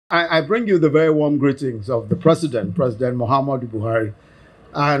I bring you the very warm greetings of the President Muhammadu Buhari,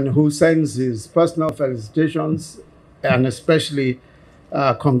 and who sends his personal felicitations and especially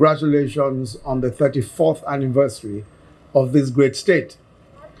congratulations on the 34th anniversary of this great state.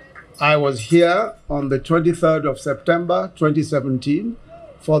 I was here on the 23rd of September 2017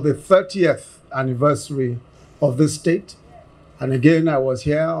 for the 30th anniversary of this state. And again, I was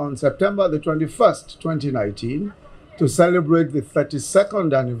here on September the 21st, 2019, to celebrate the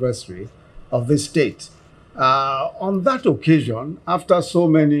 32nd anniversary of this state. On that occasion, after so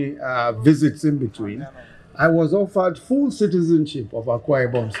many visits in between, I was offered full citizenship of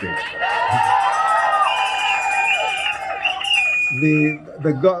Akwa Ibom State.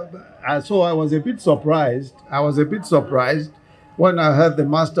 So I was a bit surprised. When I heard the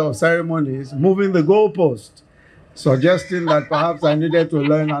Master of Ceremonies moving the goalpost, suggesting that perhaps I needed to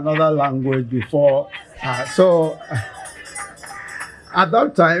learn another language before. At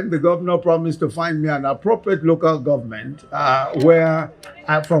that time, the governor promised to find me an appropriate local government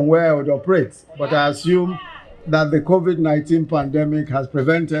from where I would operate. But I assume that the COVID-19 pandemic has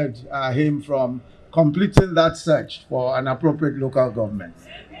prevented him from completing that search for an appropriate local government.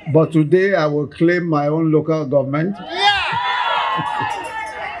 But today, I will claim my own local government.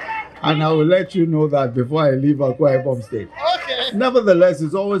 And I will let you know that before I leave Akwa Ibom State. Okay. Nevertheless,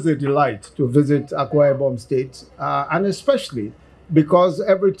 it's always a delight to visit Akwa Ibom State, and especially because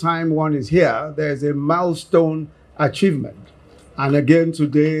every time one is here, there's a milestone achievement. And again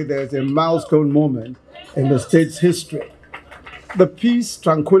today, there's a milestone moment in the state's history. The peace,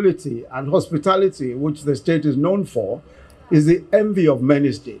 tranquility, and hospitality which the state is known for is the envy of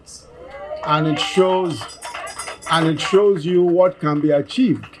many states. And it shows you what can be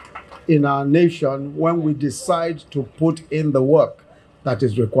achieved in our nation when we decide to put in the work that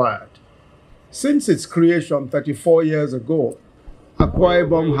is required. Since its creation 34 years ago, Akwa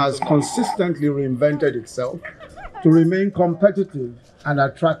Ibom has consistently reinvented itself to remain competitive and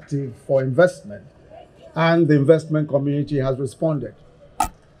attractive for investment, and the investment community has responded.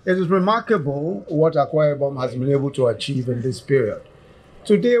 It is remarkable what Akwa Ibom has been able to achieve in this period.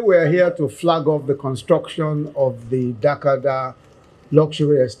 Today, we are here to flag off the construction of the Dakada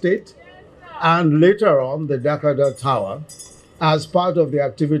luxury estate, and later on the Dakada Tower, as part of the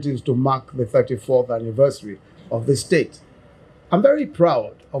activities to mark the 34th anniversary of the state. I'm very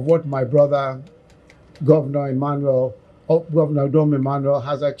proud of what my brother, Governor Udom Emmanuel,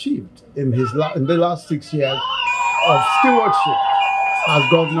 has achieved in the last 6 years of stewardship as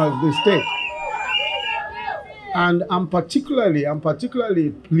governor of the state. And I'm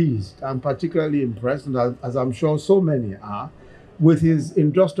particularly pleased, I'm particularly impressed, and as I'm sure so many are, with his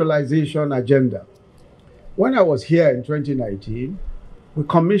industrialization agenda. When I was here in 2019, we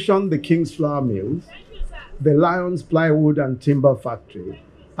commissioned the King's Flour Mills, the Lions Plywood and Timber Factory,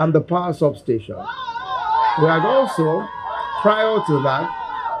 and the power substation. We had also, prior to that,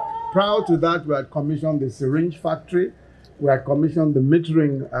 we had commissioned the syringe factory, we had commissioned the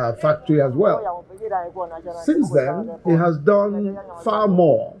metering factory as well. Since then, he has done far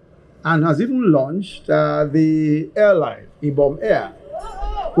more and has even launched the airline, Ibom Air,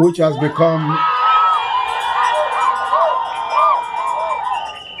 which has become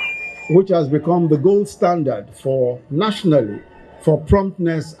the gold standard nationally for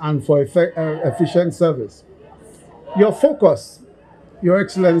promptness and for efficient service. Your focus, Your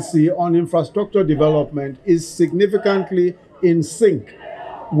Excellency, on infrastructure development is significantly in sync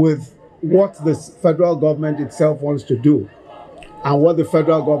with what the federal government itself wants to do and what the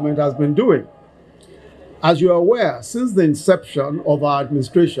federal government has been doing. As you are aware, since the inception of our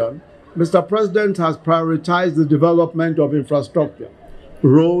administration, Mr. President has prioritized the development of infrastructure,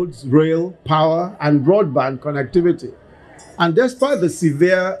 roads, rail, power, and broadband connectivity. And despite the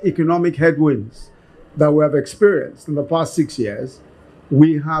severe economic headwinds that we have experienced in the past 6 years,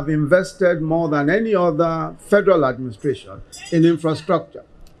 we have invested more than any other federal administration in infrastructure.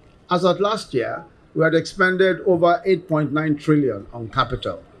 As of last year, we had expended over 8.9 trillion on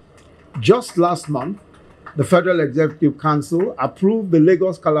capital. Just last month, the Federal Executive Council approved the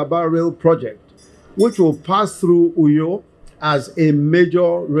Lagos-Calabar Rail project, which will pass through Uyo as a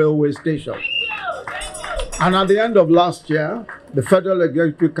major railway station. And at the end of last year, the Federal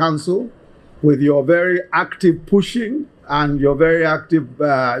Executive Council, with your very active pushing and your very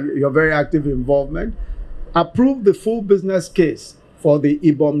active involvement, approved the full business case for the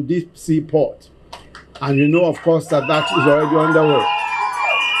Ibom Deep Sea Port. And you know, of course, that is already underway.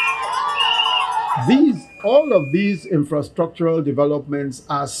 All of these infrastructural developments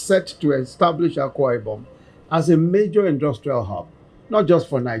are set to establish Akwa Ibom as a major industrial hub, not just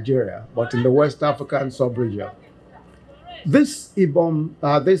for Nigeria, but in the West African sub-region. This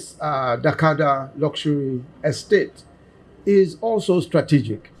Dakada luxury estate is also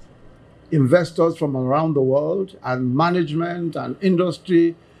strategic. Investors from around the world and management and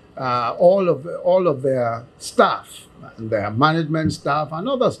industry, all of their staff, their management staff and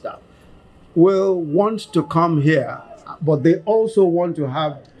other staff will want to come here, but they also want to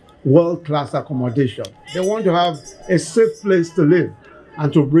have world-class accommodation. They want to have a safe place to live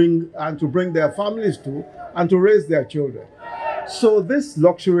and to bring their families to and to raise their children. So this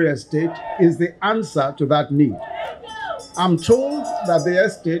luxury estate is the answer to that need. I'm told that the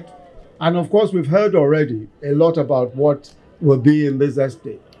estate, and of course we've heard already a lot about what will be in this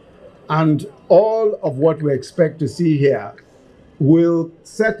estate, and all of what we expect to see here will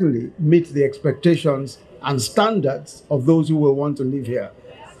certainly meet the expectations and standards of those who will want to live here.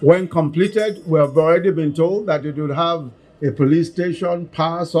 When completed, we have already been told that it will have a police station,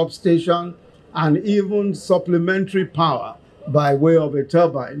 power substation, and even supplementary power by way of a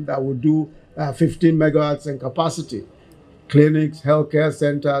turbine that would do 15 megahertz in capacity. Clinics, healthcare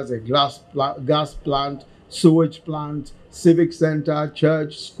centers, a gas plant, sewage plant, civic center,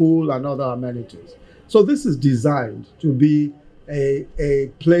 church, school, and other amenities. So this is designed to be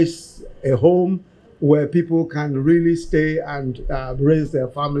a place, a home where people can really stay and raise their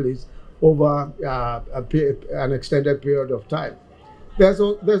families over an extended period of time. There's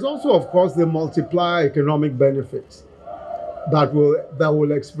also, of course, the multiplier economic benefits that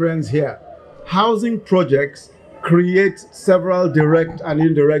will experience here. Housing projects create several direct and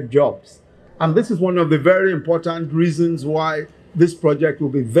indirect jobs. And this is one of the very important reasons why this project will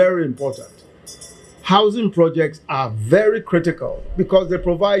be very important. Housing projects are very critical because they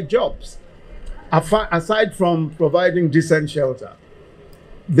provide jobs. Aside from providing decent shelter,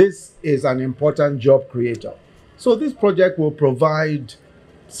 this is an important job creator. So this project will provide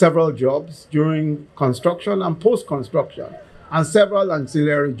several jobs during construction and post-construction, and several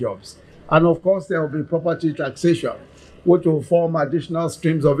ancillary jobs. And of course, there will be property taxation, which will form additional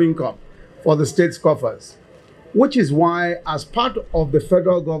streams of income for the state's coffers, which is why, as part of the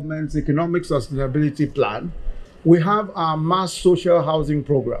federal government's economic sustainability plan, we have our mass social housing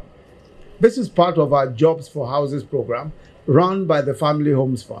program. This is part of our Jobs for Houses program run by the Family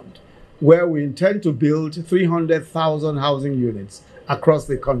Homes Fund, where we intend to build 300,000 housing units across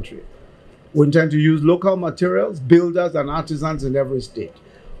the country. We intend to use local materials, builders, and artisans in every state.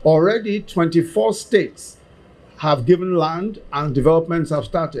 Already, 24 states have given land and developments have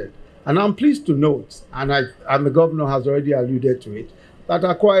started. And I'm pleased to note, and the governor has already alluded to it, that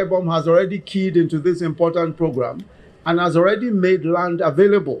Akwa Ibom has already keyed into this important program and has already made land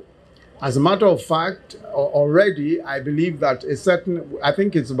available. As a matter of fact, already, I believe that I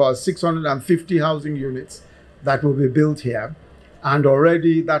think it's about 650 housing units that will be built here. And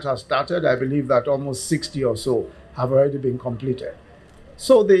already that has started. I believe that almost 60 or so have already been completed.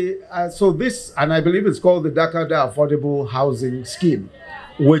 So this, and I believe it's called the Dakada Affordable Housing Scheme,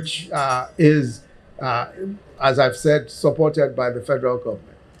 which is, as I've said, supported by the federal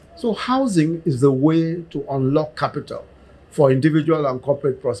government. So housing is the way to unlock capital for individual and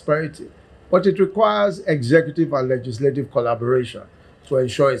corporate prosperity, but it requires executive and legislative collaboration to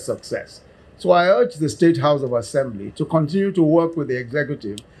ensure its success. So I urge the State House of Assembly to continue to work with the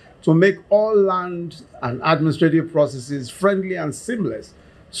executive to make all land and administrative processes friendly and seamless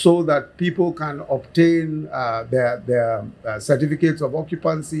so that people can obtain their certificates of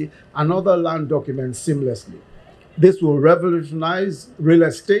occupancy and other land documents seamlessly. This will revolutionize real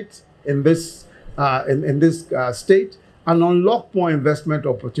estate in this state and unlock more investment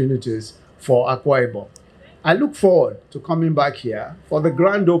opportunities for Akwa Ibom. I look forward to coming back here for the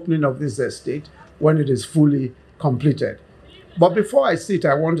grand opening of this estate when it is fully completed. But before I sit,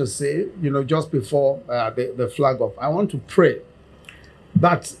 I want to say, just before the flag off, I want to pray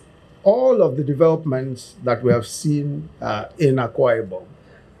that all of the developments that we have seen in Akwa Ibom,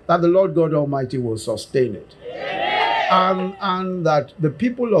 that the Lord God Almighty will sustain it. And that the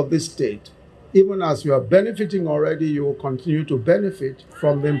people of this state, even as you are benefiting already, you will continue to benefit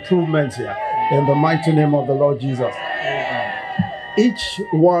from the improvements here in the mighty name of the Lord Jesus. Each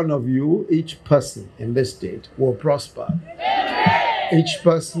one of you, each person in this state will prosper. Each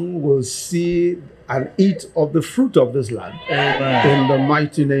person will see and eat of the fruit of this land. Amen. In the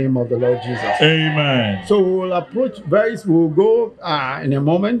mighty name of the Lord Jesus. Amen. So we will approach, we'll go in a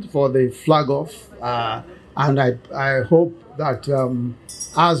moment for the flag off. And I hope that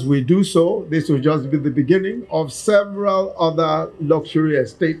as we do so, this will just be the beginning of several other luxury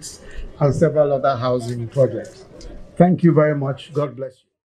estates and several other housing projects. Thank you very much. God bless you.